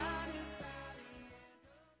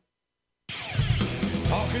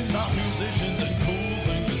talking about musicians and cool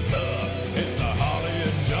things and stuff. It's the Harley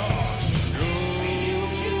and Josh Show.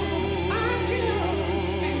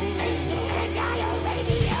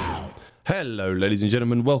 Hello, ladies and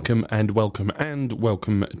gentlemen. Welcome to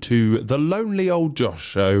the Lonely Old Josh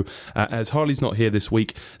Show. As Harley's not here this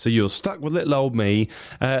week, so you're stuck with little old me.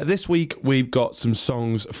 This week we've got some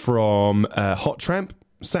songs from Hot Tramp,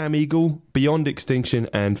 Sam Eagle, Beyond Extinction,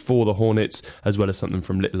 and For the Hornets, as well as something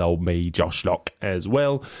from little old me, Josh Locke, as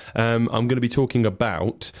well. I'm going to be talking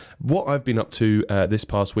about what I've been up to this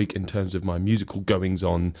past week in terms of my musical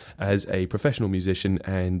goings-on as a professional musician,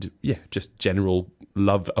 and just general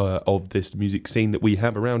love of this music scene that we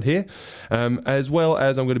have around here, as well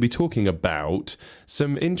as I'm going to be talking about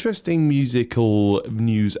some interesting musical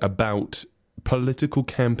news about political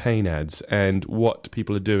campaign ads and what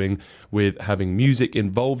people are doing with having music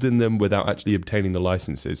involved in them without actually obtaining the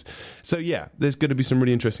licenses. So there's going to be some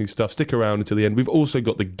really interesting stuff. Stick around until the end. We've also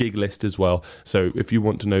got the gig list as well, so if you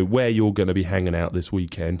want to know where you're going to be hanging out this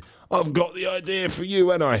weekend, I've got the idea for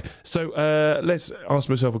you, and I. So let's ask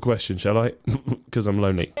myself a question, shall I? Because I'm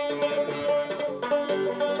lonely.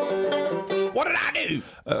 What did I do?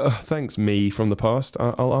 Thanks, me from the past.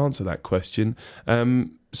 I'll answer that question.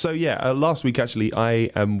 Last week, actually, I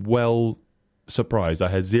am well surprised. I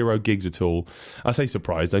had 0 gigs at all. I say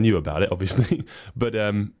surprised, I knew about it, obviously. But,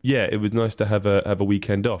 it was nice to have a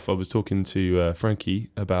weekend off. I was talking to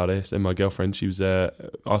Frankie about it, and my girlfriend, she was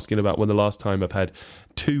asking about when the last time I've had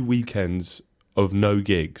 2 weekends of no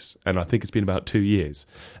gigs, and I think it's been about 2 years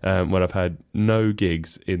when I've had no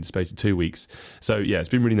gigs in the space of 2 weeks. So it's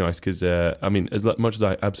been really nice because as much as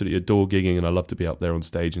I absolutely adore gigging and I love to be up there on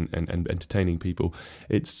stage and entertaining people,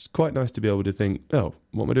 it's quite nice to be able to think, oh,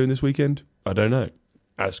 what am I doing this weekend? I don't know.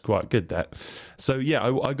 That's quite good, that. So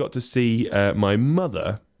I got to see my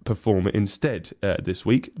mother perform instead this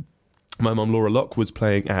week. My mum, Laura Locke, was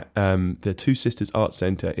playing at the Two Sisters Art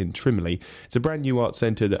Centre in Trimley. It's a brand new art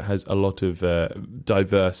centre that has a lot of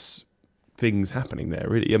diverse things happening there,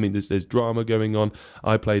 really. I mean, there's drama going on.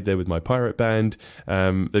 I played there with my pirate band.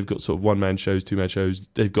 They've got sort of one-man shows, two-man shows.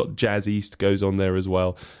 They've got Jazz East goes on there as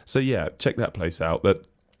well. So, check that place out. But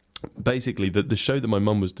basically, the show that my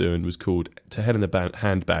mum was doing was called To Hell in the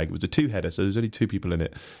Handbag. It was a 2-header, so there was only 2 people in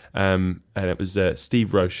it. And it was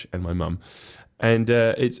Steve Roche and my mum. And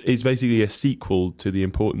it's basically a sequel to The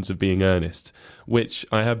Importance of Being Earnest, which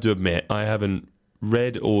I have to admit, I haven't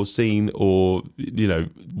read or seen or,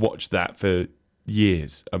 watched that for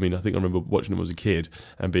years. I mean, I think I remember watching it when I was a kid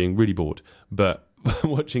and being really bored. But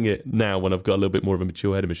watching it now when I've got a little bit more of a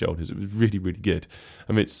mature head on my shoulders, it was really, really good.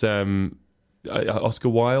 I mean, it's Oscar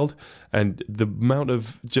Wilde, and the amount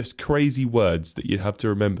of just crazy words that you have to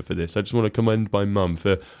remember for this. I just want to commend my mum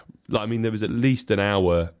for, there was at least an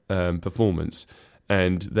hour performance,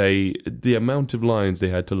 and the amount of lines they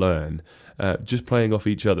had to learn, just playing off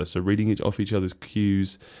each other, so reading off each other's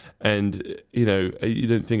cues. And you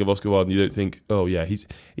don't think of Oscar Wilde and you don't think, oh yeah,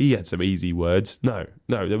 he had some easy words. No,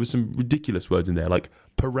 there was some ridiculous words in there, like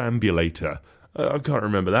perambulator. I can't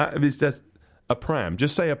remember that. It's just a pram.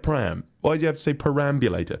 Just say a pram. Why do you have to say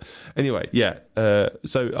perambulator? Anyway,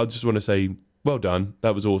 so I just want to say, well done.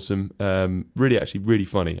 That was awesome. Really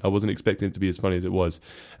funny. I wasn't expecting it to be as funny as it was.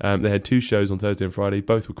 They had 2 shows on Thursday and Friday.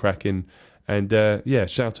 Both were cracking. And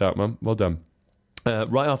shout out, Mum. Well done.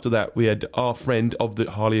 Right after that, we had our friend of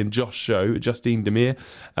the Harley and Josh Show, Justine Demir,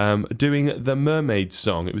 doing the Mermaid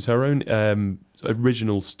song. It was her own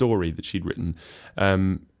original story that she'd written.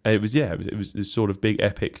 And it was this sort of big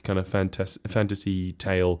epic kind of fantasy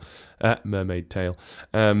tale, mermaid tale,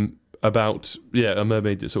 about a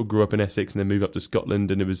mermaid that sort of grew up in Essex and then moved up to Scotland,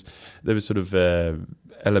 and there was sort of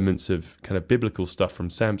elements of kind of biblical stuff from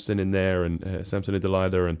Samson in there, and Samson and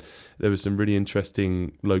Delilah, and there was some really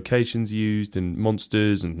interesting locations used and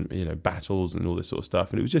monsters and battles and all this sort of stuff,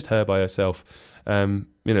 and it was just her by herself, conveying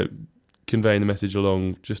the message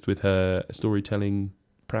along just with her storytelling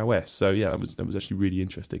prowess. So that was actually really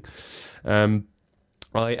interesting. I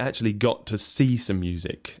actually got to see some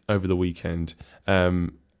music over the weekend,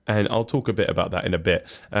 and I'll talk a bit about that in a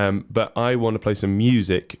bit. But I want to play some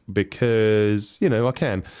music because I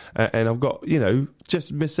can, and I've got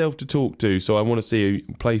just myself to talk to. So I want to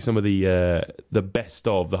play some of the best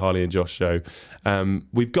of the Harley and Josh Show.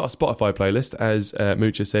 We've got a Spotify playlist, as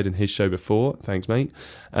Mucha said in his show before. Thanks, mate.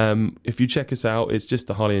 If you check us out, it's just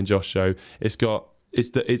the Harley and Josh Show. It's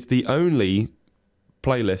the only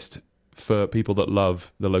playlist for people that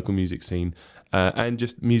love the local music scene. and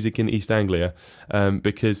just music in East Anglia,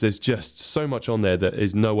 because there's just so much on there that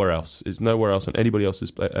is nowhere else. It's nowhere else on anybody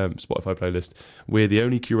else's Spotify playlist. We're the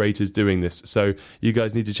only curators doing this, so you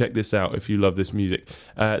guys need to check this out if you love this music.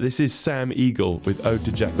 This is Sam Eagle with Ode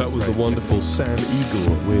to Jack. That was the wonderful Sam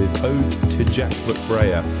Eagle with Ode to Jack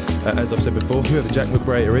McBrayer. As I've said before, whoever Jack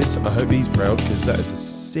McBrayer is, I hope he's proud, because that is a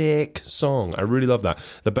sick song. I really love that.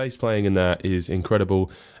 The bass playing in that is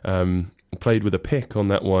incredible. Played with a pick on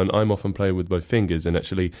that one. I'm often playing with both fingers, and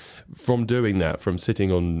actually from doing that, from sitting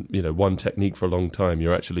on one technique for a long time,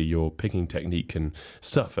 your picking technique can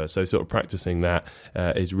suffer. So sort of practicing that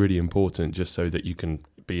is really important, just so that you can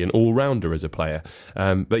be an all-rounder as a player.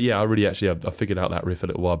 But yeah, I figured out that riff a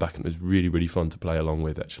little while back, and it was really, really fun to play along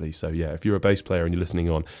with, actually. So yeah, if you're a bass player and you're listening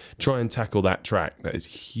on, try and tackle that track. That is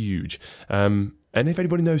huge. And if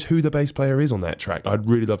anybody knows who the bass player is on that track, I'd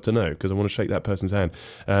really love to know, because I want to shake that person's hand.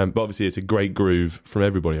 But obviously it's a great groove from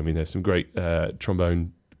everybody. I mean, there's some great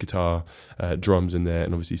trombone, guitar, drums in there,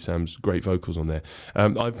 and obviously Sam's great vocals on there.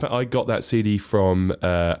 I got that CD from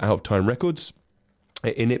Out of Time Records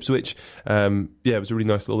in Ipswich. It was a really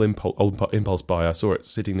nice little impulse buy. I saw it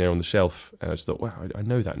sitting there on the shelf, and I just thought, wow, I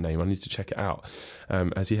know that name. I need to check it out,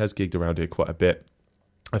 as he has gigged around here quite a bit.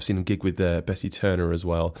 I've seen him gig with Bessie Turner as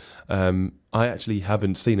well. I actually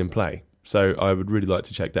haven't seen him play, so I would really like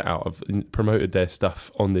to check that out. I've promoted their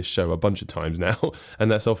stuff on this show a bunch of times now, and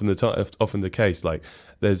that's often the case. Like,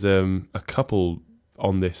 there's a couple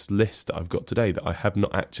on this list that I've got today that I have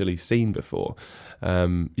not actually seen before.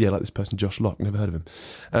 Like this person, Josh Locke, never heard of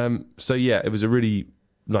him. It was a really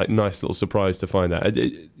nice little surprise to find that.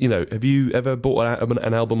 Have you ever bought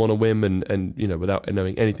an album on a whim and without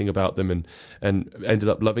knowing anything about them and ended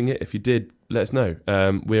up loving it? If you did, let us know.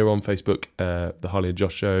 We're on Facebook, The Harley and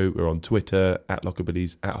Josh Show. We're on Twitter,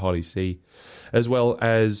 @Lockabillies, @HarleyC, as well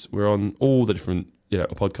as we're on all the different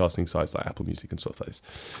podcasting sites like Apple Music and stuff like this.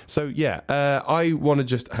 So I want to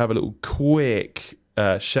just have a little quick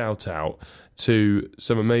shout out to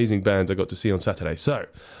some amazing bands I got to see on Saturday. So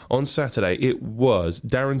on Saturday it was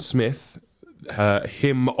Darren Smith,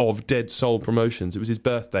 him of Dead Soul Promotions. It was his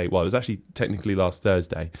birthday. Well, it was actually technically last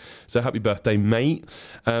Thursday, so happy birthday, mate.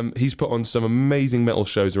 He's put on some amazing metal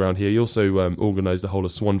shows around here. He also organised the whole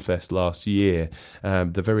of Swanfest last year,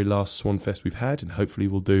 the very last Swanfest we've had, and hopefully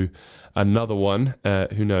we'll do another one,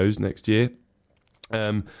 who knows, next year.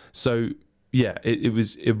 It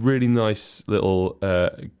was a really nice little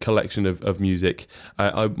collection of music.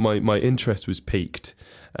 My interest was piqued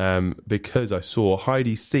because I saw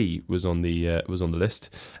Heidi C was on the list.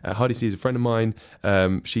 Heidi C is a friend of mine.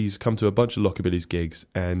 She's come to a bunch of Lockabillies gigs,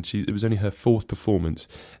 and it was only her fourth performance.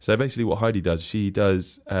 So basically, what Heidi does, she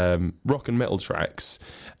does rock and metal tracks,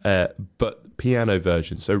 but piano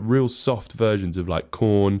versions. So real soft versions of like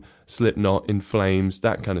Korn, Slipknot, In Flames,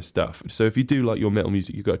 that kind of stuff. So if you do like your metal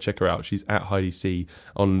music, you've got to check her out. She's at Heidi C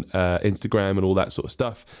on Instagram and all that sort of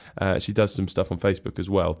stuff. She does some stuff on Facebook as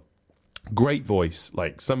well. Great voice,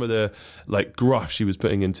 like some of the gruff she was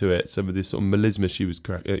putting into it, some of this sort of melisma she was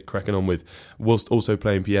cracking on with, whilst also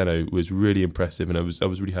playing piano, was really impressive. And I was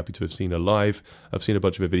really happy to have seen her live. I've seen a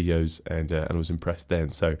bunch of her videos, and I was impressed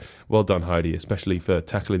then. So well done, Heidi, especially for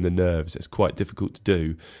tackling the nerves. It's quite difficult to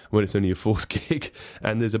do when it's only a fourth gig,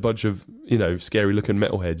 and there's a bunch of scary looking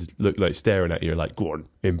metalheads staring at you like, go on,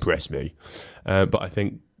 impress me. But I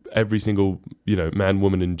think every single man,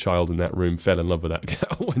 woman, and child in that room fell in love with that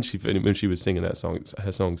girl when she was singing her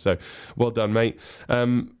song. So well done, mate.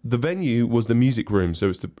 The venue was the Music Room,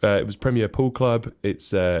 so it was Premier Pool Club.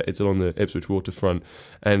 It's along the Ipswich waterfront,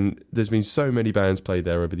 and there's been so many bands played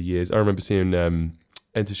there over the years. I remember seeing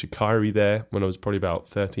Enter Shikari there when I was probably about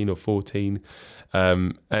 13 or 14.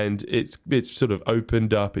 And it's sort of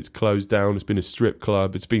opened up, it's closed down, it's been a strip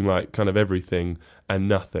club, it's been like kind of everything and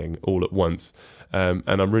nothing all at once. And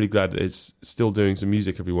I'm really glad that it's still doing some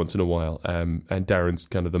music every once in a while. And Darren's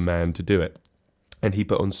kind of the man to do it. And he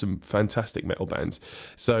put on some fantastic metal bands.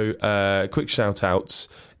 So quick shout outs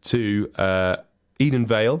to Eden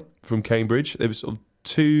Vale from Cambridge. There was sort of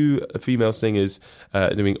two female singers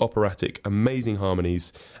doing operatic, amazing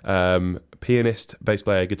harmonies, pianist, bass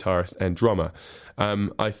player, guitarist, and drummer.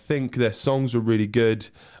 I think their songs were really good,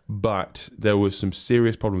 but there was some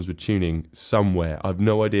serious problems with tuning somewhere. I've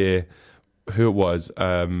no idea who it was,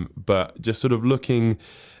 but just sort of looking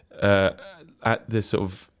at this sort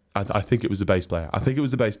of, I think it was the bass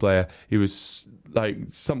player. He was like,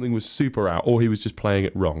 something was super out, or he was just playing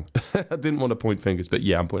it wrong. I didn't want to point fingers, but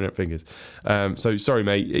yeah, I'm pointing at fingers. So sorry,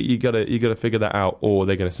 mate. You gotta figure that out, or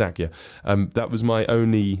they're gonna sack you. That was my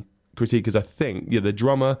only critique, because I think the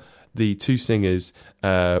drummer the two singers,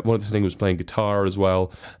 one of the singers was playing guitar as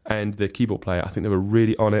well, and the keyboard player, I think they were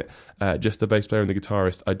really on it. Just the bass player and the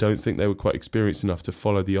guitarist, I don't think they were quite experienced enough to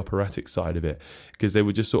follow the operatic side of it, because they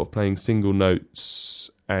were just sort of playing single notes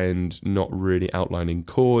and not really outlining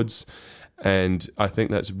chords. And I think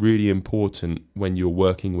that's really important when you're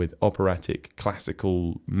working with operatic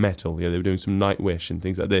classical metal. They were doing some Nightwish and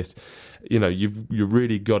things like this. You've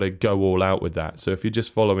really got to go all out with that. So if you're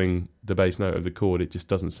just following the bass note of the chord, it just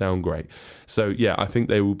doesn't sound great. So yeah, I think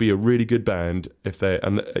they will be a really good band if they,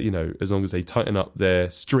 as long as they tighten up their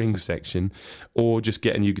string section, or just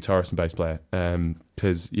get a new guitarist and bass player.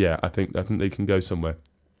 Because I think they can go somewhere.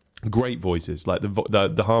 Great voices, like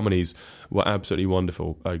the harmonies were absolutely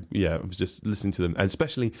wonderful. I was just listening to them, and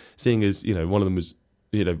especially seeing as one of them was,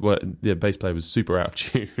 the bass player was super out of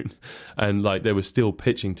tune, and like they were still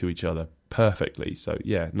pitching to each other perfectly. So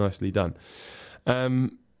yeah, nicely done.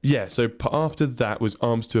 So after that was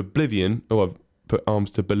Arms to Oblivion. Oh, I've put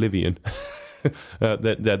Arms to Bolivian.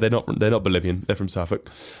 They're not Bolivian. They're from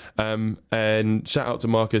Suffolk. And shout out to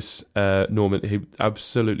Marcus Norman. He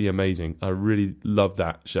absolutely amazing. I really loved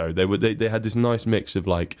that show. They had this nice mix of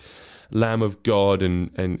like Lamb of God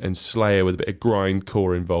and Slayer with a bit of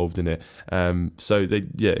grindcore involved in it. So they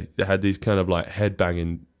had these kind of like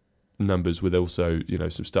headbanging numbers with also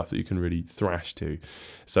some stuff that you can really thrash to.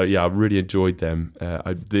 So yeah, I really enjoyed them.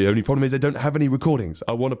 The only problem is they don't have any recordings.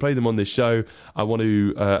 I want to play them on this show. I want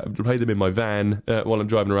to play them in my van while I'm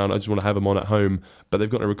driving around. I just want to have them on at home, but they've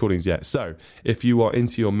got no recordings yet. So if you are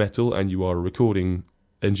into your metal and you are a recording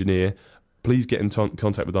engineer, please get in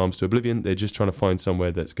contact with Arms to Oblivion. They're just trying to find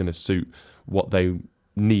somewhere that's going to suit what they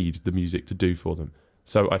need the music to do for them.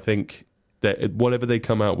 So I think that whatever they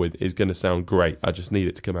come out with is going to sound great. I just need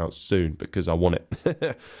it to come out soon because I want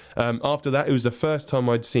it. After that, it was the first time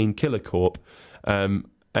I'd seen Killer Corp. They're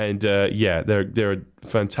a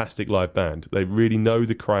fantastic live band. They really know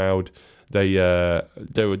the crowd. They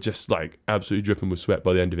were just like absolutely dripping with sweat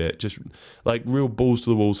by the end of it. Just like real balls to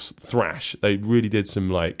the walls thrash. They really did some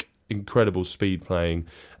like incredible speed playing.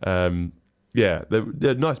 They're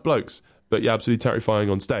nice blokes, but yeah, absolutely terrifying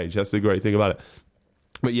on stage. That's the great thing about it.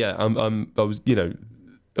 But yeah, I was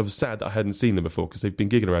sad that I hadn't seen them before because they've been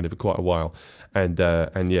gigging around it for quite a while, and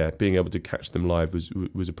being able to catch them live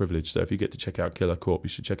was a privilege. So if you get to check out Killer Corp, you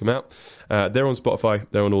should check them out. They're on Spotify,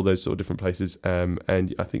 they're on all those sort of different places,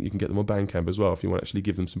 and I think you can get them on Bandcamp as well if you want to actually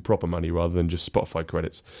give them some proper money rather than just Spotify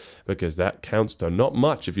credits, because that counts to not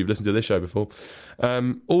much if you've listened to this show before.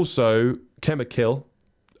 Also, Chemikill.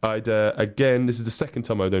 This is the second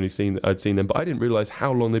time I'd seen them, but I didn't realise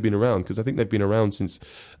how long they've been around, because I think they've been around since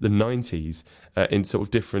the 90s in sort of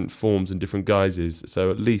different forms and different guises, so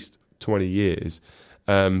at least 20 years.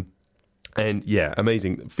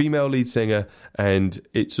 Amazing. Female lead singer, and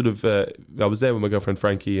it sort of, I was there with my girlfriend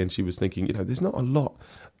Frankie, and she was thinking, there's not a lot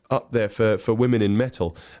up there for women in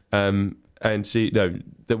metal. And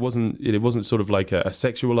it wasn't sort of like a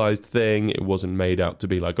sexualized thing. It wasn't made out to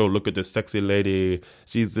be like, oh, look at this sexy lady,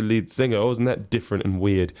 she's the lead singer. It wasn't that different and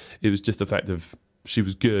weird. It was just the fact of she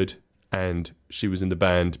was good and she was in the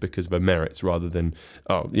band because of her merits rather than,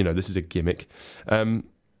 this is a gimmick.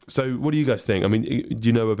 So what do you guys think? I mean, do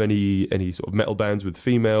you know of any sort of metal bands with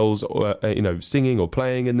females, or singing or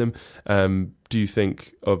playing in them? Do you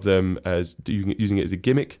think of them as using it as a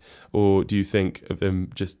gimmick, or do you think of them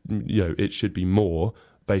just it should be more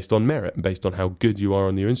based on merit and based on how good you are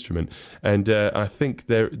on your instrument? And I think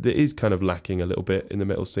there is kind of lacking a little bit in the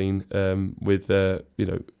metal scene with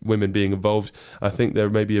women being involved. I think there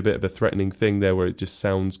may be a bit of a threatening thing there where it just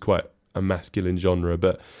sounds quite a masculine genre,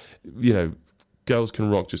 but girls can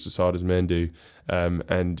rock just as hard as men do,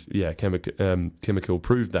 Chemikill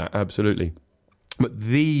proved that absolutely. But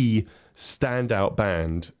the standout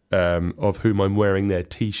band of whom I'm wearing their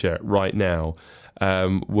t-shirt right now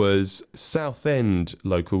was Southend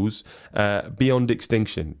locals, Beyond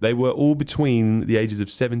Extinction. They were all between the ages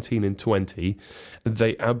of 17 and 20.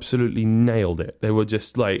 They absolutely nailed it. They were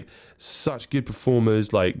just like such good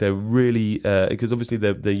performers. Like they're really, because obviously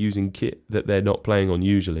they're using kit that they're not playing on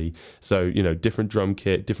usually. So, different drum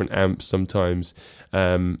kit, different amps sometimes,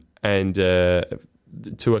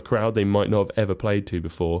 to a crowd they might not have ever played to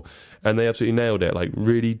before, and they absolutely nailed it. Like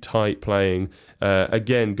really tight playing,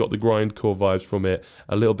 again got the grindcore vibes from it,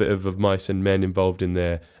 a little bit of Mice and Men involved in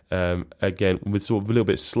there, again with sort of a little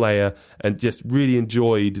bit Slayer, and just really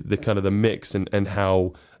enjoyed the kind of the mix and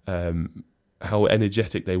how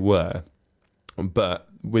energetic they were. But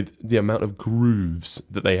with the amount of grooves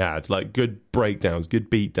that they had, like good breakdowns, good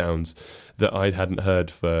beat downs that I hadn't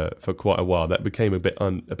heard for quite a while. That became a bit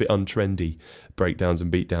untrendy, breakdowns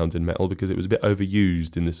and beat downs in metal, because it was a bit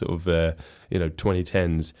overused in the sort of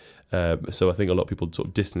 2010s. So I think a lot of people sort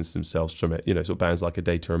of distanced themselves from it. Sort of bands like A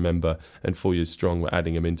Day to Remember and 4 Years Strong were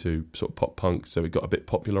adding them into sort of pop punk, so it got a bit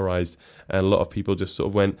popularised, and a lot of people just sort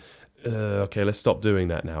of went, okay, let's stop doing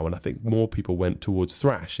that now. And I think more people went towards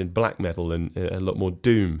thrash and black metal and a lot more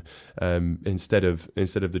doom, instead of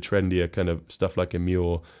the trendier kind of stuff like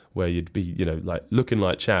Immure, where you'd be like looking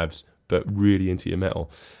like chavs but really into your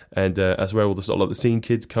metal. And that's where all the sort of like the scene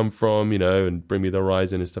kids come from, and Bring Me the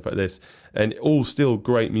Horizon and stuff like this, and all still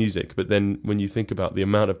great music. But then when you think about the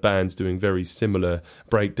amount of bands doing very similar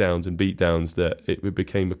breakdowns and beatdowns, that it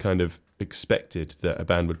became a kind of expected that a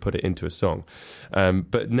band would put it into a song.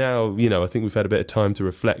 But now, I think we've had a bit of time to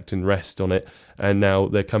reflect and rest on it, and now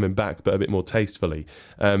they're coming back, but a bit more tastefully.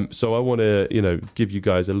 So I want to, give you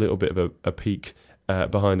guys a little bit of a peek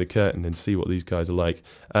behind the curtain and see what these guys are like.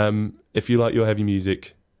 If you like your heavy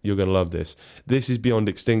music, you're going to love this. This is Beyond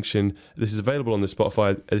Extinction. This is available on the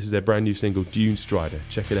Spotify. This is their brand new single, Dune Strider.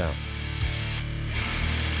 Check it out.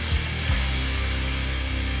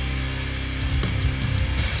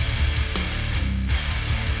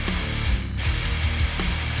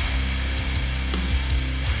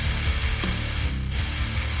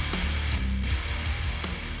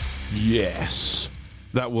 Yes.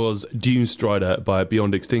 That was Dune Strider by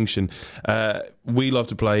Beyond Extinction. We love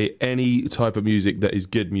to play any type of music that is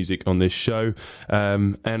good music on this show.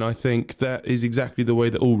 And I think that is exactly the way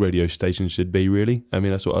that all radio stations should be, really. I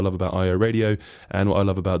mean, that's what I love about IO Radio, and what I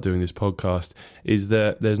love about doing this podcast is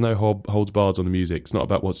that there's no holds barred on the music. It's not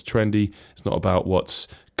about what's trendy. It's not about what's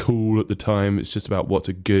cool at the time. It's just about what's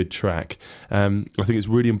a good track. I think it's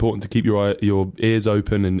really important to keep your ears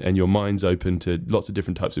open and your minds open to lots of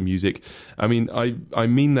different types of music. I mean, I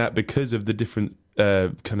mean that because of the different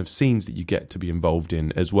kind of scenes that you get to be involved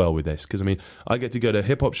in as well with this. Because I mean, I get to go to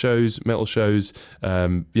hip hop shows, metal shows,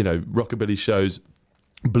 rockabilly shows,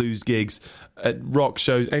 blues gigs, rock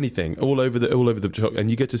shows, anything, all over the track, and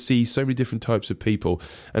you get to see so many different types of people.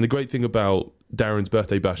 And the great thing about Darren's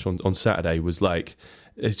birthday bash on Saturday was like,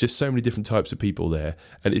 there's just so many different types of people there,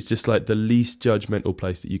 and it's just like the least judgmental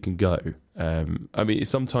place that you can go. I mean,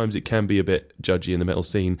 sometimes it can be a bit judgy in the metal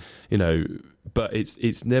scene, but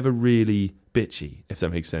it's never really bitchy, if that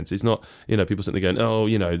makes sense. It's not, people sitting there going, oh,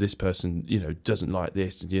 this person, doesn't like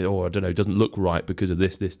this, or I don't know, doesn't look right because of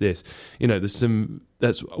this. That's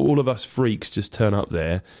all of us freaks just turn up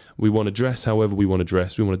there. We want to dress however we want to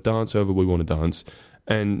dress. We want to dance however we want to dance.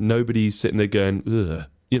 And nobody's sitting there going, ugh.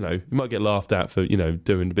 You might get laughed at for,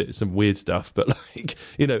 doing some weird stuff, but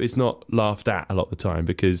it's not laughed at a lot of the time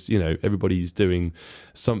because, everybody's doing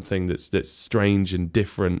something that's strange and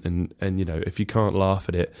different. And if you can't laugh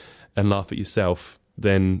at it and laugh at yourself,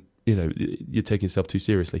 then, you're taking yourself too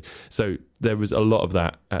seriously. So there was a lot of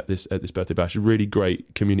that at this birthday bash. Really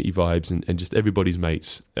great community vibes and just everybody's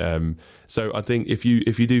mates. So I think if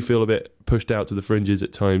you do feel a bit pushed out to the fringes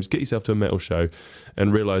at times, get yourself to a metal show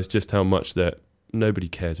and realise just how much that nobody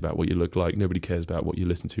cares about what you look like. Nobody cares about what you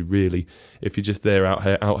listen to, really. If you're just there out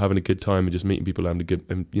having a good time and just meeting people, having a good,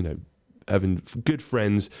 having good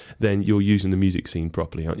friends, then you're using the music scene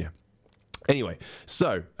properly, aren't you? Anyway,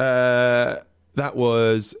 so that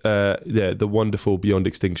was the wonderful Beyond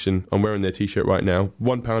Extinction. I'm wearing their t-shirt right now.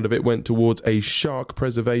 £1 of it went towards a shark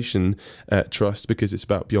preservation trust because it's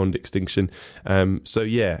about Beyond Extinction. So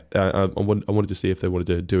yeah, I wanted to see if they wanted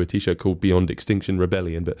to do a t-shirt called Beyond Extinction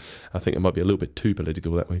Rebellion, but I think it might be a little bit too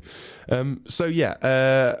political that way. So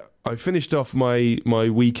yeah, I finished off my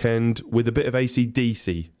weekend with a bit of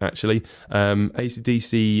AC/DC, actually.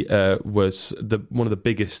 AC/DC was one of the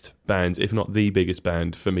biggest bands, if not the biggest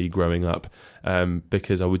band for me growing up,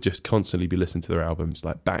 because I would just constantly be listening to their albums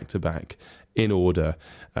like back to back in order.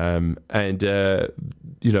 I'd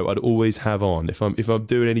always have on, if I'm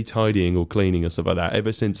doing any tidying or cleaning or stuff like that,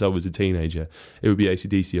 ever since I was a teenager, it would be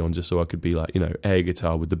AC/DC on just so I could be like, air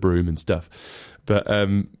guitar with the broom and stuff. But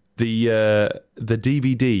the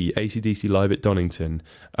DVD AC/DC Live at Donington,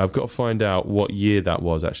 I've got to find out what year that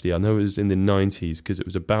was. Actually, I know it was in the 90s because it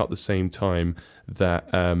was about the same time that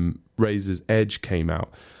Razor's Edge came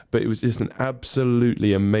out. But it was just an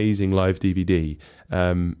absolutely amazing live DVD.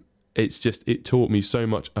 It taught me so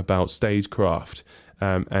much about stagecraft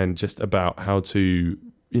and just about how to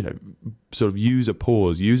sort of use a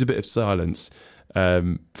pause, use a bit of silence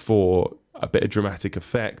for a bit of dramatic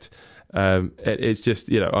effect. It's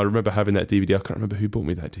just, I remember having that DVD. I can't remember who bought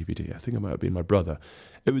me that DVD. I think it might have been my brother.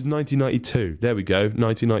 It was 1992. There we go,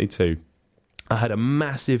 1992. I had a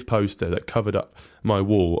massive poster that covered up my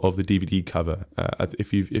wall of the DVD cover.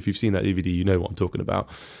 If you've seen that DVD, you know what I'm talking about.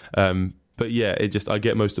 But yeah, I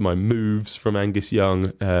get most of my moves from Angus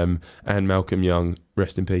Young and Malcolm Young,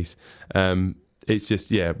 rest in peace. It's just,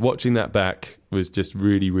 yeah, watching that back was just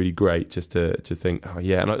really, really great just to think, oh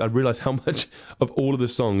yeah. And I realised how much of all of the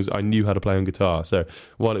songs I knew how to play on guitar. So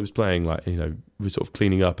while it was playing, like, you know, we're sort of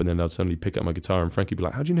cleaning up and then I'd suddenly pick up my guitar and Frankie would be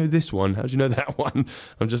like, how do you know this one? How do you know that one?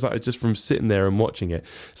 I'm just like, just from sitting there and watching it.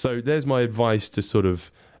 So there's my advice to sort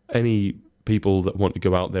of any people that want to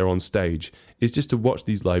go out there on stage, is just to watch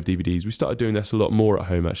these live DVDs. We started doing this a lot more at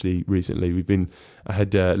home actually recently. I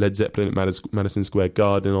had Led Zeppelin at Madison Square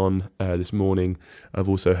Garden on this morning. I've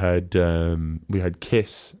also had we had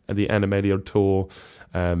Kiss at the Animalia tour,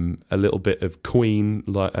 a little bit of Queen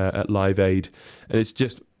at Live Aid, and it's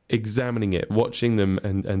just examining it, watching them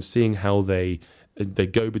and seeing how they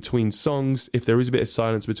go between songs. If there is a bit of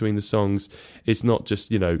silence between the songs, it's not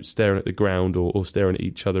just, you know, staring at the ground or staring at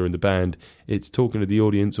each other in the band. It's talking to the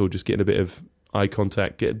audience or just getting a bit of eye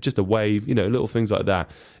contact, get just a wave, you know, little things like that,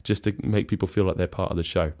 just to make people feel like they're part of the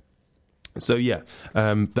show. So yeah,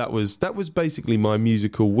 that was basically my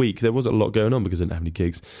musical week. There wasn't a lot going on because I didn't have any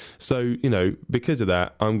gigs. So, you know, because of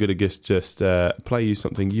that, I'm going to just play you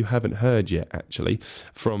something you haven't heard yet, actually,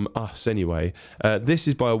 from us anyway. This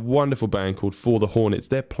is by a wonderful band called For the Hornets.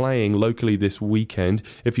 They're playing locally this weekend.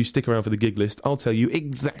 If you stick around for the gig list, I'll tell you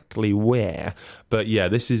exactly where. But yeah,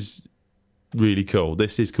 this is really cool.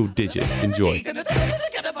 This is called Digits. Enjoy.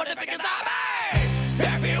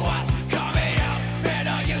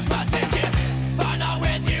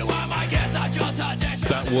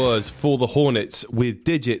 That was For the Hornets with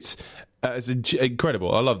Digits. It's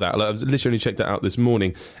incredible. I love that. I was literally checked that out this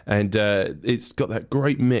morning, and it's got that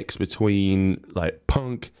great mix between like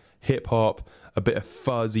punk, hip hop, a bit of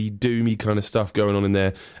fuzzy, doomy kind of stuff going on in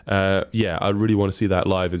there. Yeah, I really want to see that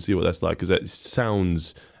live and see what that's like, because it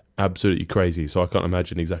sounds absolutely crazy. So I can't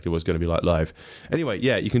imagine exactly what it's going to be like live. Anyway,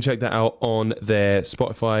 yeah, you can check that out on their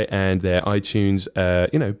Spotify and their iTunes.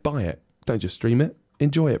 You know, buy it. Don't just stream it.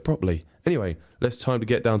 Enjoy it properly. Anyway, it's time to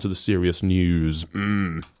get down to the serious news.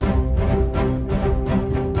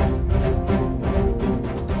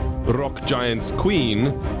 Rock giants Queen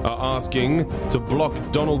are asking to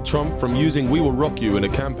block Donald Trump from using We Will Rock You in a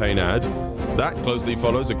campaign ad. That closely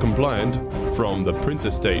follows a complaint from the Prince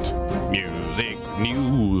Estate. Music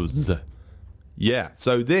news. Yeah,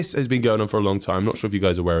 so this has been going on for a long time. I'm not sure if you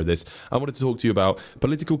guys are aware of this. I wanted to talk to you about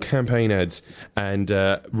political campaign ads and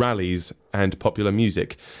rallies and popular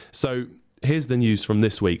music. So here's the news from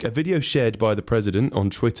this week. A video shared by the president on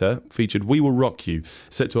Twitter featured We Will Rock You,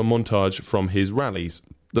 set to a montage from his rallies.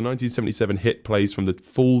 The 1977 hit plays from the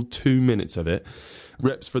full 2 minutes of it.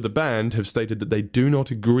 Reps for the band have stated that they do not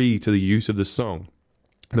agree to the use of the song.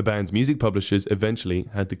 The band's music publishers eventually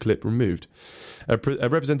had the clip removed. A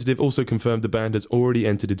representative also confirmed the band has already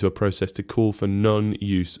entered into a process to call for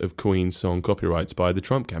non-use of Queen song copyrights by the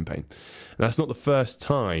Trump campaign. And that's not the first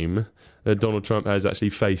time that Donald Trump has actually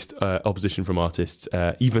faced opposition from artists.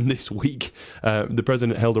 Even this week, the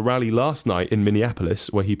president held a rally last night in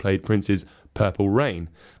Minneapolis where he played Prince's Purple Rain.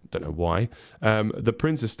 Don't know why. The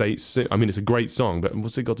Prince Estate, I mean, it's a great song, but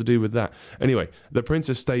what's it got to do with that? Anyway, the Prince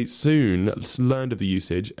Estate soon learned of the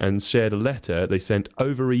usage and shared a letter they sent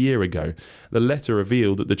over a year ago. The letter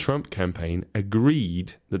revealed that the Trump campaign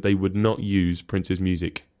agreed that they would not use Prince's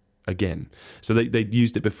music again. So they'd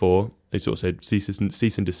used it before. They sort of said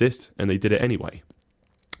cease and desist, and they did it anyway.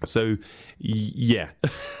 So, yeah,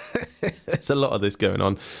 there's a lot of this going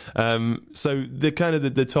on. So the kind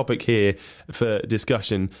of the topic here for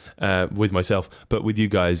discussion with myself, but with you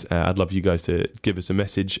guys, I'd love you guys to give us a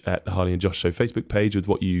message at the Harley and Josh Show Facebook page with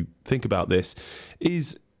what you think about this.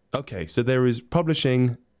 Is okay. So there is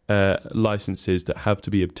publishing licenses that have to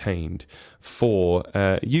be obtained for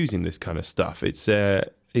using this kind of stuff. It's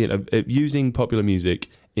using popular music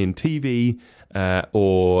in TV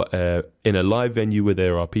or in a live venue where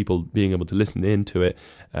there are people being able to listen into it,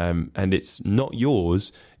 and it's not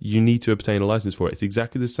yours, you need to obtain a license for it. It's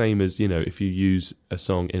exactly the same as, you know, if you use a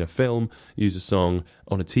song in a film, use a song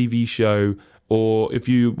on a TV show, or if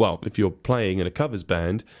you're playing in a covers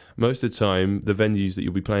band, most of the time the venues that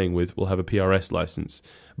you'll be playing with will have a PRS license,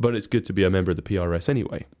 but it's good to be a member of the PRS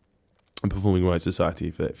anyway. Performing Rights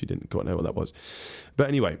Society, if you didn't quite know what that was. But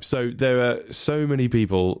anyway, so there are so many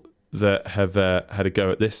people that have had a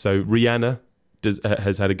go at this. So Rihanna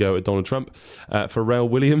has had a go at Donald Trump. Pharrell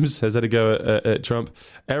Williams has had a go at Trump.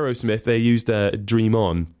 Aerosmith, they used Dream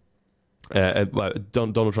On.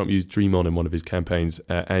 Donald Trump used "Dream On" in one of his campaigns,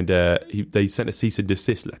 and they sent a cease and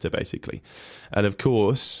desist letter, basically. And of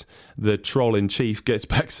course, the troll in chief gets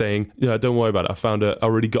back saying, don't worry about it. I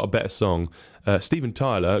already got a better song. Steven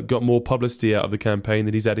Tyler got more publicity out of the campaign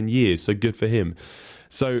than he's had in years, so good for him.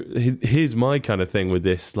 So here's my kind of thing with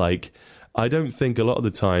this. Like, I don't think a lot of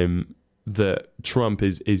the time that Trump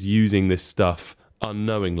is using this stuff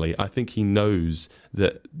unknowingly. I think he knows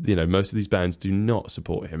that, most of these bands do not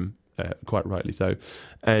support him. Quite rightly so,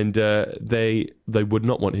 and they would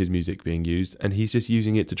not want his music being used, and he's just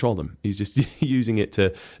using it to troll them. He's just using it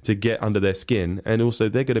to get under their skin, and also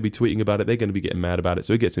they're going to be tweeting about it, they're going to be getting mad about it,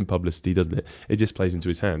 so it gets in publicity, doesn't it? It just plays into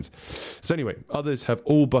his hands. So anyway, others have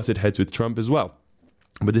all butted heads with Trump as well.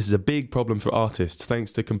 But this is a big problem for artists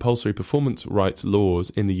thanks to compulsory performance rights laws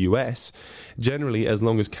in the US. Generally, as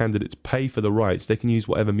long as candidates pay for the rights, they can use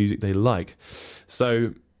whatever music they like.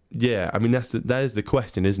 So yeah, I mean, that is the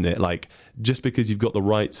question, isn't it? Like, just because you've got the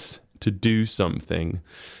rights to do something,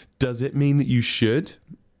 does it mean that you should?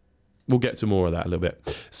 We'll get to more of that a little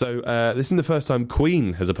bit. So this isn't the first time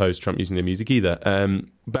Queen has opposed Trump using their music either.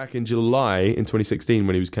 Back in July in 2016,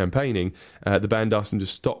 when he was campaigning, the band asked him to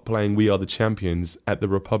stop playing "We Are the Champions" at the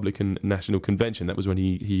Republican National Convention. That was when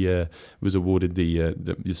he was awarded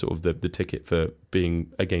the ticket for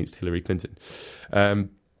being against Hillary Clinton.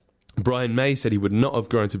 Brian May said he would not have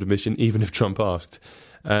granted permission even if Trump asked.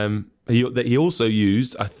 He also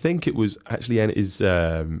used, I think it was actually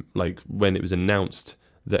when it was announced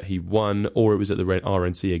that he won, or it was at the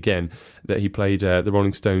RNC again, that he played the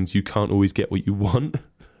Rolling Stones' "You Can't Always Get What You Want."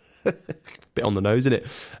 Bit on the nose, isn't it?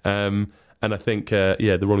 And I think,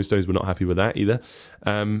 the Rolling Stones were not happy with that either.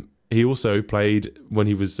 He also played, when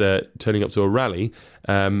he was turning up to a rally,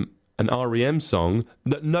 an REM song,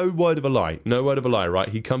 that no word of a lie, right?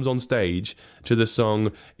 He comes on stage to the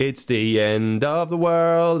song "It's the End of the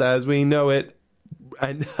World as We Know It,"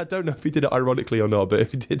 and I don't know if he did it ironically or not, but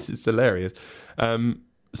if he did, it's hilarious.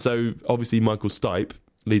 So obviously Michael Stipe,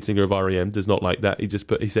 lead singer of REM, does not like that.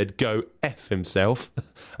 He said, "Go F himself.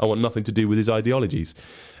 I want nothing to do with his ideologies."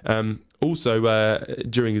 Also,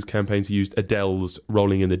 during his campaigns, he used Adele's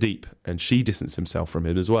 "Rolling in the Deep," and she distanced himself from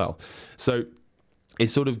him as well. So it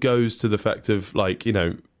sort of goes to the fact of, like,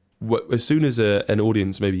 as soon as an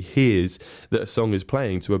audience maybe hears that a song is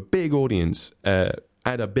playing to a big audience at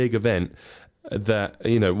a big event, that,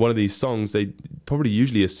 one of these songs, they probably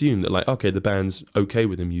usually assume that, like, okay, the band's okay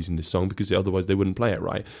with him using this song because otherwise they wouldn't play it,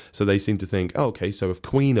 right? So they seem to think, oh, okay, so if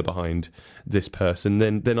Queen are behind this person,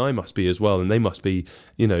 then I must be as well, and they must be,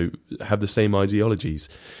 have the same ideologies.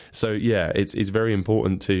 So yeah, it's very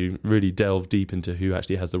important to really delve deep into who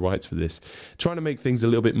actually has the rights for this. Trying to make things a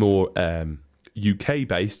little bit more UK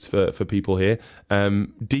based for people here.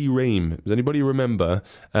 D-Ream. Does anybody remember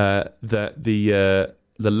that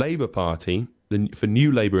the Labour Party, for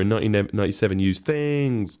New Labour in 1997, used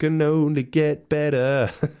 "Things Can Only Get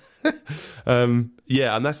Better"? And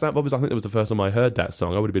that was, I think that was the first time I heard that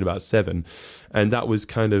song. I would have been about 7, and that was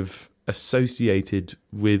kind of associated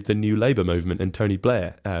with the New Labour movement and Tony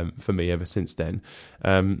Blair for me ever since then.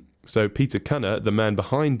 So Peter Cunner, the man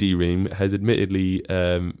behind D-Ream, has admittedly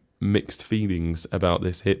mixed feelings about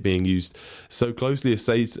this hit being used so closely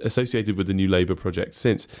associated with the New Labour project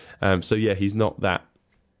since. He's not that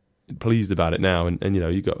pleased about it now, and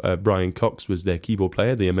you got Brian Cox was their keyboard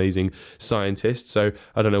player, the amazing scientist, so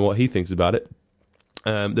I don't know what he thinks about it.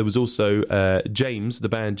 There was also James, the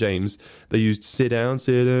band James. They used sit down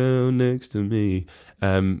next to me.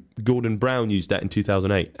 Gordon Brown used that in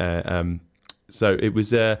 2008. So it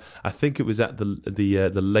was I think it was at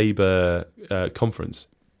the Labour conference.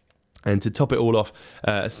 And to top it all off,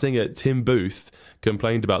 singer Tim Booth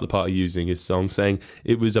complained about the party using his song, saying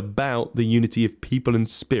it was about the unity of people and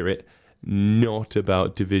spirit, not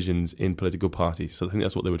about divisions in political parties. So I think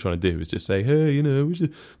that's what they were trying to do, is just say, hey,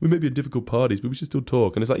 we may be in difficult parties, but we should still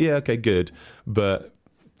talk. And it's like, yeah, okay, good. But,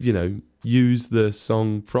 use the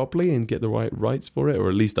song properly and get the right rights for it, or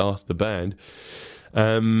at least ask the band.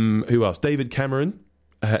 Who else? David Cameron.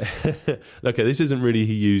 Okay, this isn't really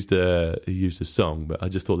he used a song, but I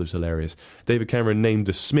just thought it was hilarious. David Cameron named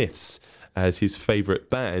the Smiths as his favourite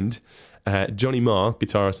band. Johnny Marr,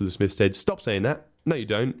 guitarist of the Smiths, said, "Stop saying that. No, you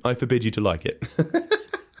don't. I forbid you to like it."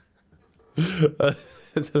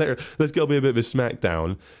 It's hilarious. There's got to be a bit of a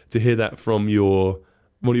smackdown to hear that from your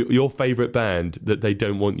favourite band, that they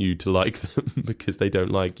don't want you to like them because they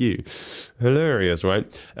don't like you. Hilarious, right?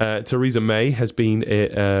 Theresa May has been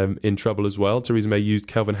in trouble as well. Theresa May used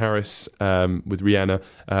Calvin Harris with Rihanna.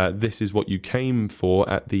 This is what you came for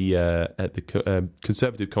at the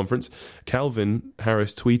Conservative conference. Calvin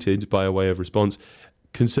Harris tweeted by a way of response,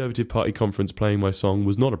 Conservative Party conference playing my song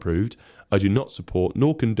was not approved. I do not support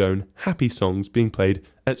nor condone happy songs being played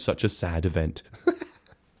at such a sad event.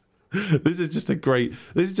 This is just a great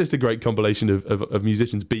compilation of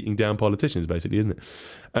musicians beating down politicians, basically, isn't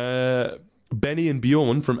it? Benny and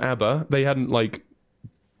Bjorn from ABBA, they hadn't like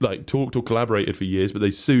talked or collaborated for years, but they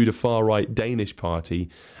sued a far right Danish party.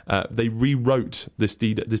 They rewrote this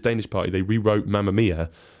Danish party. They rewrote Mamma Mia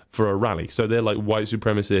for a rally. So they're like white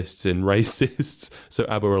supremacists and racists. So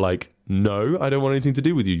ABBA were like, no, I don't want anything to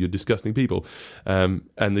do with you. You're disgusting people. And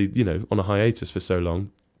they, on a hiatus for so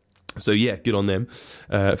long. So yeah, good on them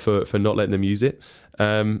for not letting them use it.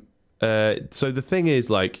 So the thing is,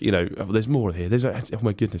 there's more here. Oh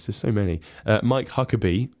my goodness, there's so many. Mike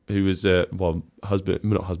Huckabee, who was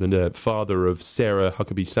father of Sarah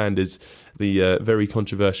Huckabee Sanders, the very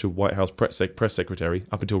controversial White House press secretary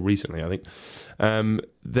up until recently, I think.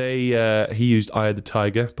 He used "Eye of the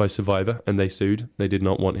Tiger" by Survivor, and they sued. They did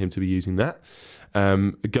not want him to be using that.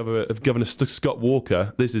 Governor Scott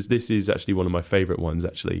Walker, this is actually one of my favourite ones,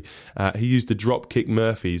 actually. He used the Dropkick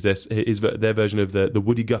Murphys, their version of the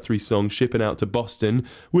Woody Guthrie song "Shipping Out to Boston."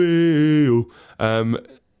 Wheel.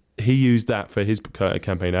 He used that for his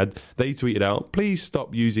campaign ad. They tweeted out, "Please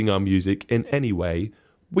stop using our music in any way.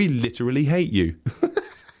 We literally hate you."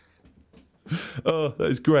 Oh,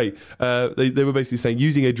 that is great. They were basically saying,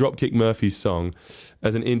 using a Dropkick Murphys song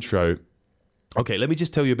as an intro. Okay, let me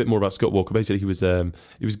just tell you a bit more about Scott Walker. Basically, he was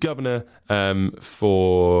governor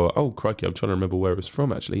for... Oh, crikey, I'm trying to remember where it was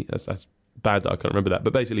from, actually. That's bad that I can't remember that.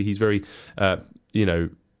 But basically, he's very,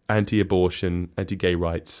 anti-abortion, anti-gay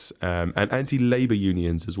rights, and anti-labour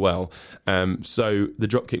unions as well. So the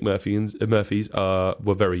Dropkick Murphys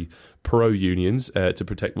were very pro-unions to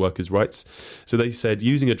protect workers' rights. So they said,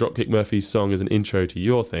 using a Dropkick Murphys song as an intro to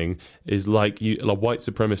your thing is like a white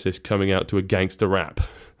supremacist coming out to a gangster rap.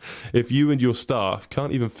 If you and your staff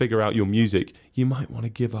can't even figure out your music, you might want to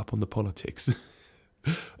give up on the politics.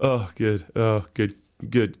 Oh, good. Oh, good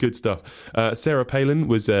stuff. Sarah Palin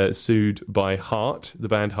was sued by Heart, the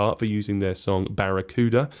band Heart, for using their song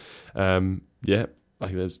Barracuda. I think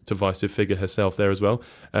there's a divisive figure herself there as well.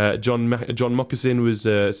 John Moccasin was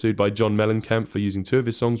sued by John Mellencamp for using 2 of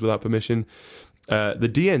his songs without permission. The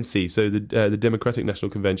DNC, so the Democratic National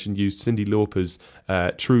Convention, used Cyndi Lauper's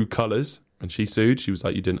True Colours, and she sued. She was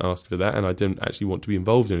like, you didn't ask for that, and I didn't actually want to be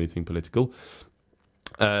involved in anything political.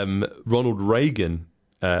 Ronald Reagan,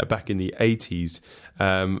 back in the 80s,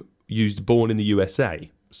 used Born in the USA.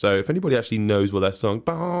 So if anybody actually knows what that song,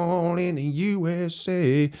 Born in the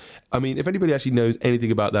USA, if anybody actually knows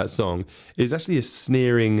anything about that song, it's actually a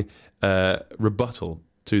sneering rebuttal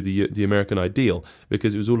to the American ideal,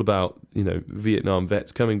 because it was all about, Vietnam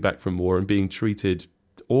vets coming back from war and being treated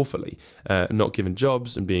awfully, not given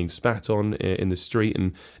jobs and being spat on in the street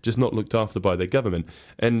and just not looked after by their government.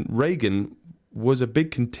 And Reagan was a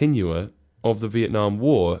big continuer of the Vietnam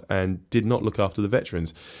War and did not look after the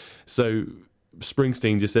veterans. So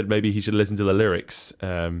Springsteen just said maybe he should listen to the lyrics.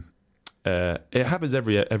 It happens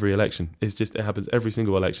every election. It happens every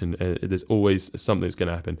single election. There's always something that's going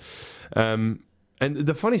to happen. And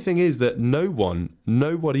the funny thing is that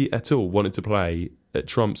nobody at all wanted to play at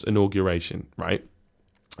Trump's inauguration, right?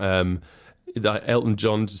 Elton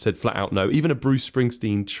John said flat out no. Even a Bruce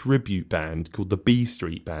Springsteen tribute band called the B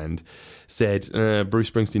Street Band said, Bruce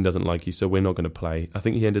Springsteen doesn't like you, so we're not going to play. I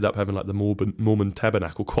think he ended up having like the Mormon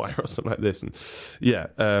Tabernacle Choir or something like this. And yeah,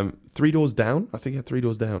 3 Doors Down. I think he had 3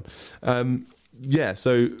 Doors Down.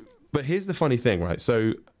 But here's the funny thing, right?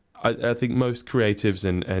 So I think most creatives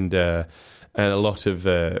and a lot of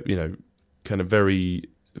kind of very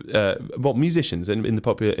musicians in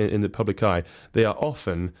the public eye, they are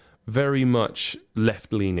often very much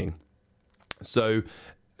left-leaning. So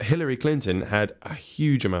Hillary Clinton had a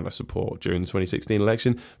huge amount of support during the 2016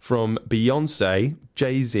 election from Beyonce,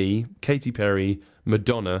 Jay-Z, Katy Perry,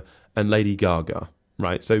 Madonna, and Lady Gaga,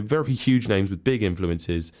 right? So very huge names with big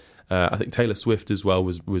influences. I think Taylor Swift as well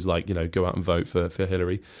was like, go out and vote for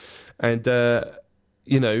Hillary. And,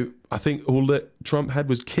 I think all that Trump had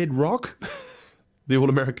was Kid Rock, the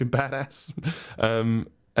all-American badass.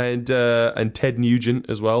 And Ted Nugent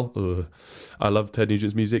as well. Ugh. I love Ted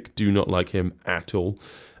Nugent's music. Do not like him at all.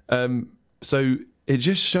 So it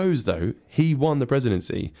just shows, though, he won the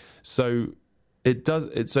presidency. So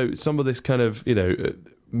so some of this kind of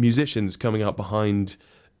musicians coming out behind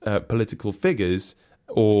political figures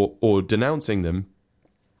or denouncing them.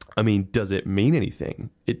 Does it mean anything?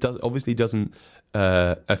 It obviously doesn't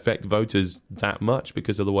affect voters that much,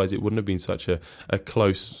 because otherwise it wouldn't have been such a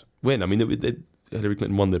close win. Hillary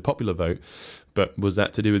Clinton won the popular vote, but was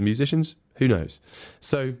that to do with musicians? Who knows?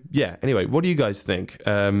 So, yeah, anyway, what do you guys think?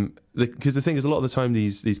 Because the thing is, a lot of the time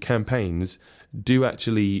these campaigns do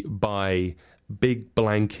actually buy big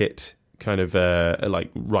blanket kind of like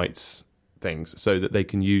rights things so that they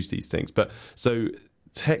can use these things. But so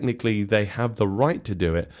technically they have the right to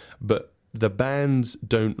do it, but the bands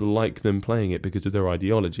don't like them playing it because of their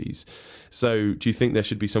ideologies. So do you think there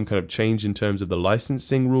should be some kind of change in terms of the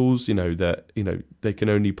licensing rules, that they can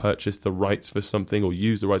only purchase the rights for something or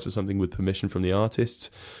use the rights for something with permission from the artists,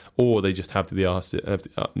 or they just have to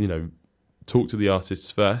talk to the artists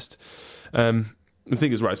first? The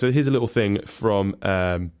thing is, right, so here's a little thing from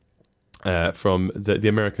the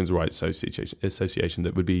Americans' Rights Association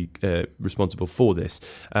that would be responsible for this.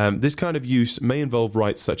 This kind of use may involve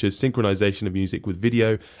rights such as synchronization of music with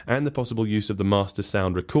video and the possible use of the master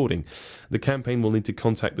sound recording. The campaign will need to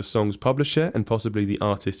contact the song's publisher and possibly the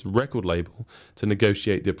artist's record label to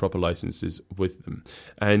negotiate the proper licenses with them.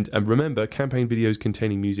 And remember, campaign videos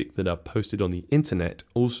containing music that are posted on the internet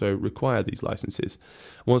also require these licenses.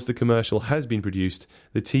 Once the commercial has been produced,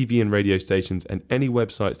 the TV and radio stations and any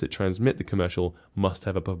websites that transmit the commercial must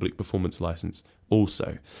have a public performance license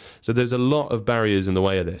also. So there's a lot of barriers in the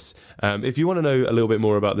way of this. If you want to know a little bit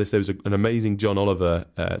more about this, there was an amazing John Oliver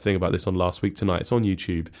thing about this on Last Week Tonight. It's on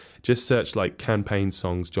YouTube. Just search like campaign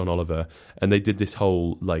songs John Oliver, and they did this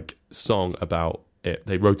whole like song about it.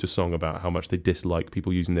 They wrote a song about how much they dislike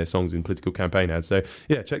people using their songs in political campaign ads. So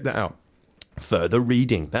yeah, check that out. Further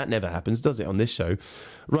reading. That never happens, does it, on this show?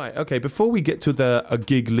 Right, okay, before we get to a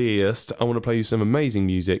gig list, I want to play you some amazing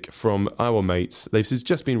music from our mates. This has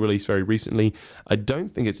just been released very recently. I don't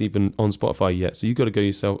think it's even on Spotify yet, so you've got to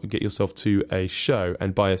get yourself to a show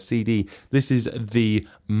and buy a CD. This is the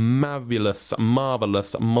marvellous,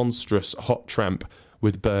 monstrous Hot Tramp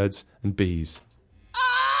with Birds and Bees.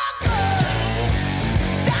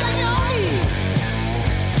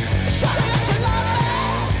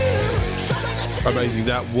 Amazing.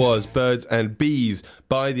 That was Birds and Bees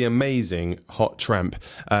by the amazing Hot Tramp.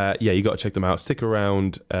 You got to check them out. Stick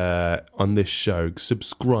around on this show.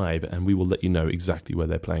 Subscribe, and we will let you know exactly where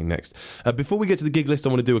they're playing next. Before we get to the gig list, I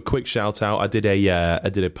want to do a quick shout out. I did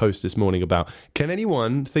a post this morning about, can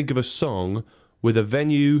anyone think of a song with a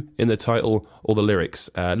venue in the title or the lyrics?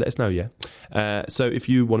 Let us know, yeah? So if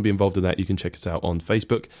you want to be involved in that, you can check us out on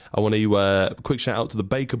Facebook. I want to quick shout out to the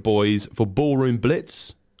Baker Boys for Ballroom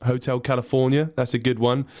Blitz, Hotel California. That's a good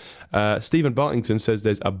one. Stephen Bartington says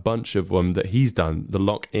there's a bunch of them that he's done. The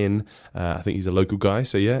Lock In, I think he's a local guy,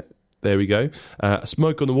 so yeah, there we go.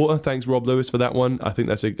 Smoke on the Water, thanks Rob Lewis for that one. I think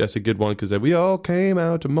that's a good one, because we all came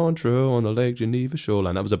out to Montreux on the Lake Geneva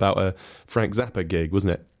shoreline. That was about a Frank Zappa gig,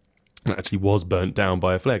 wasn't it? It actually was burnt down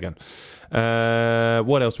by a flare gun.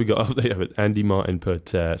 What else we got? Oh, yeah, Andy Martin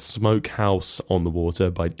put Smokehouse on the Water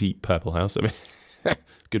by Deep Purple House. I mean,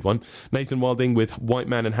 good one. Nathan Wilding with White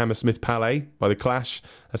Man and Hammersmith Palais by The Clash.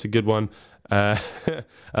 That's a good one.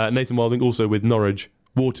 Nathan Wilding also with Norwich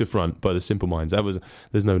Waterfront by The Simple Minds.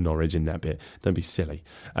 There's no Norwich in that bit. Don't be silly.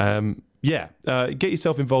 Get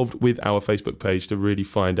yourself involved with our Facebook page to really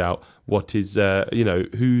find out what is,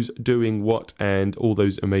 who's doing what and all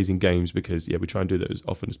those amazing games, because, we try and do that as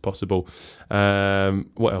often as possible.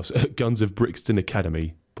 What else? Guns of Brixton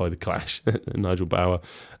Academy by The Clash, Nigel Bauer.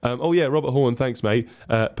 Robert Horn, thanks, mate.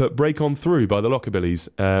 Put Break On Through by the Lockabillys,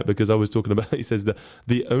 because I was talking about, he says,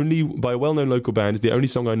 the only, by a well-known local band, is the only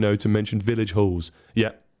song I know to mention village halls.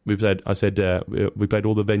 Yeah, we played all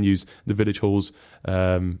the venues, the village halls.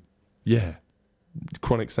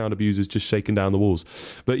 Chronic sound abusers just shaking down the walls.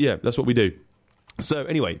 But yeah, that's what we do. So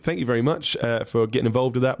anyway, thank you very much for getting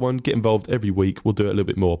involved with that one. Get involved every week. We'll do it a little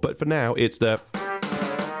bit more. But for now, it's the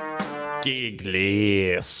gig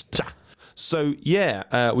list. So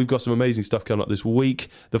we've got some amazing stuff coming up this week.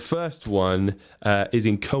 The first one is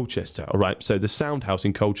in Colchester. All right, so the Soundhouse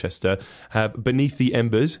in Colchester have Beneath the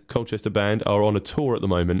Embers, Colchester band, are on a tour at the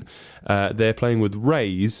moment. They're playing with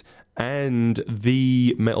Raise, and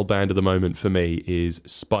the metal band of the moment for me is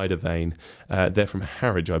Spidervein. They're from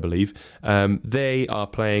Harwich, I believe. They are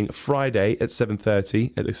playing Friday at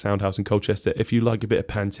 7:30 at the Soundhouse in Colchester. If you like a bit of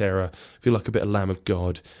Pantera, if you like a bit of Lamb of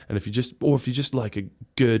God, and if you just like a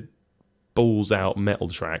good balls out metal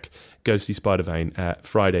track, go see Spidervein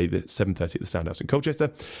Friday at 7:30 at the Soundhouse in Colchester.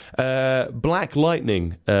 Black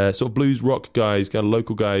Lightning, sort of blues rock guys, kind of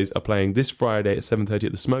local guys, are playing this Friday at 7:30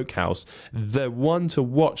 at the Smokehouse. The one to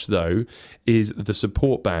watch though is the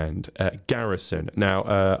support band Garrison. Now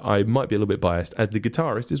I might be a little bit biased, as the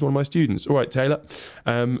guitarist is one of my students. All right, Taylor.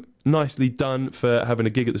 Nicely done for having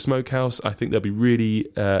a gig at the Smokehouse. I think they'll be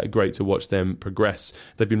really great to watch them progress.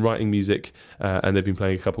 They've been writing music and they've been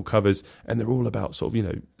playing a couple covers, and they're all about sort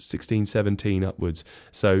of 16, 17 upwards.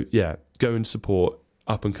 So yeah, go and support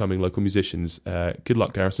up and coming local musicians. Good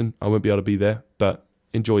luck, Garrison. I won't be able to be there, but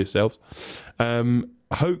enjoy yourselves.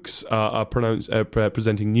 Hoax are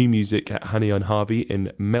presenting new music at Honey and Harvey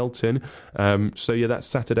in Melton. So yeah, that's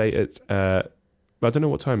Saturday at I don't know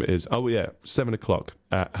what time it is. Oh yeah, 7:00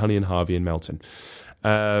 at Honey and Harvey in Melton.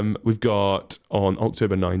 We've got on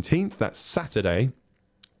October 19th, that's Saturday.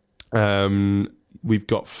 We've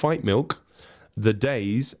got Fight Milk, The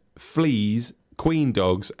Days, Fleas, Queen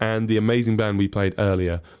Dogs, and the amazing band we played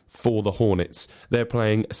earlier, For the Hornets. They're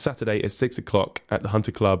playing Saturday at 6:00 at the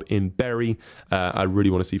Hunter Club in Bury. I really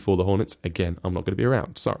want to see For the Hornets. Again, I'm not going to be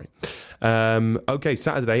around. Sorry. Okay,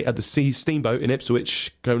 Saturday at the Steamboat in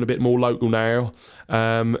Ipswich, going a bit more local now.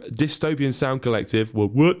 Dystopian Sound Collective,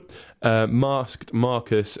 Masked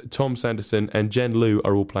Marcus, Tom Sanderson, and Jen Liu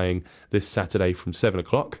are all playing this Saturday from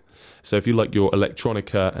 7:00. So if you like your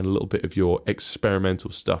electronica and a little bit of your experimental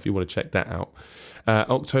stuff, you want to check that out.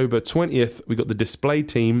 October 20th, we got the Display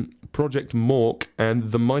Team, Project Mork,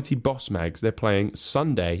 and the Mighty Boss Mags. They're playing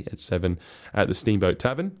Sunday at 7 at the Steamboat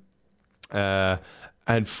Tavern.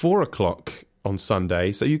 And 4:00 on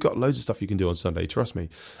Sunday. So you've got loads of stuff you can do on Sunday, trust me.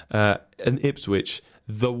 In Ipswich,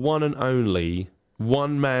 the one and only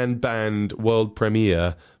one-man band world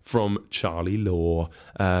premiere from Charlie Law.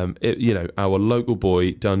 Our local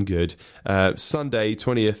boy done good. Sunday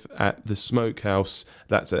 20th at the Smokehouse.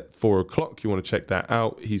 That's at 4:00. You want to check that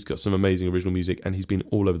out. He's got some amazing original music and he's been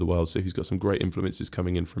all over the world, so he's got some great influences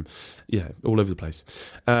coming in from all over the place.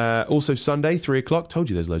 Also Sunday 3:00. Told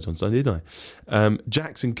you there's loads on Sunday, didn't I?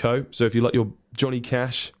 Jackson Co. So if you like your Johnny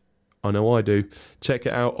Cash, I know I do, check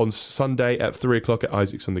it out on Sunday at 3:00 at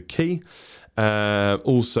Isaacs on the Quay.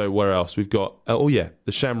 Also, where else? We've got, the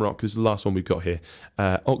Shamrock. This is the last one we've got here.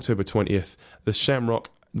 October 20th, the Shamrock,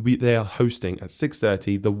 they are hosting at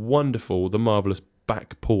 6:30 the wonderful, the marvellous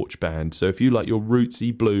Back Porch Band. So if you like your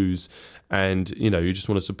rootsy blues and, you just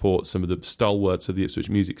want to support some of the stalwarts of the Ipswich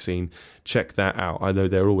music scene, check that out. I know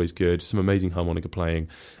they're always good. Some amazing harmonica playing.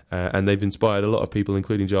 And they've inspired a lot of people,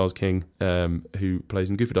 including Giles King, who plays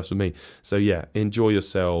in Goofy Dust with me. So yeah, enjoy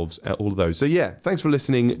yourselves at all of those. So yeah, thanks for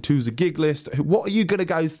listening to the gig list. What are you going to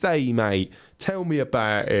go say, mate? Tell me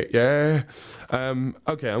about it, yeah?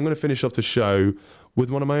 Okay, I'm going to finish off the show with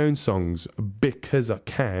one of my own songs, Because I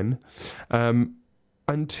Can.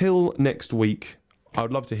 Until next week, I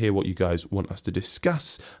would love to hear what you guys want us to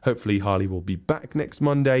discuss. Hopefully Harley will be back next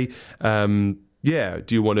Monday.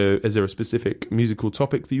 Is there a specific musical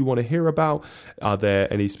topic that you want to hear about? Are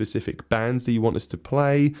there any specific bands that you want us to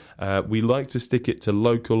play? We like to stick it to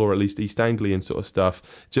local or at least East Anglian sort of stuff,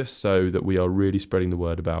 just so that we are really spreading the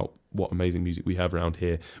word about what amazing music we have around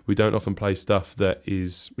here. We don't often play stuff that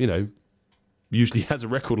is, usually has a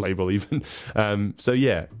record label even. So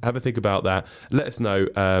yeah, have a think about that. Let us know.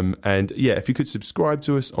 If you could subscribe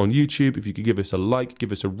to us on YouTube, if you could give us a like,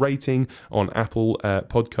 give us a rating on Apple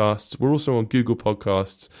Podcasts. We're also on Google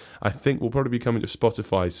Podcasts. I think we'll probably be coming to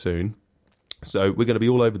Spotify soon. So we're going to be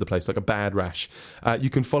all over the place like a bad rash. You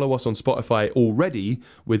can follow us on Spotify already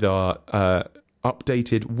with our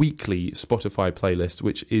updated weekly Spotify playlist,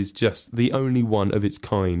 which is just the only one of its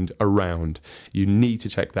kind around. You need to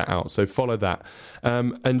check that out, so follow that.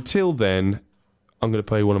 Until then, I'm going to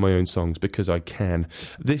play one of my own songs because I can.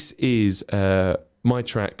 This is my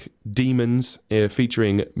track Demons,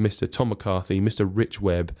 featuring Mr. Tom McCarthy, Mr. Rich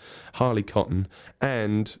Webb, Harley Cotton,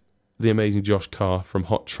 and the amazing Josh Carr from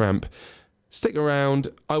Hot Tramp. Stick around.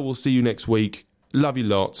 I will see you next week. Love you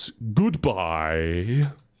lots. Goodbye.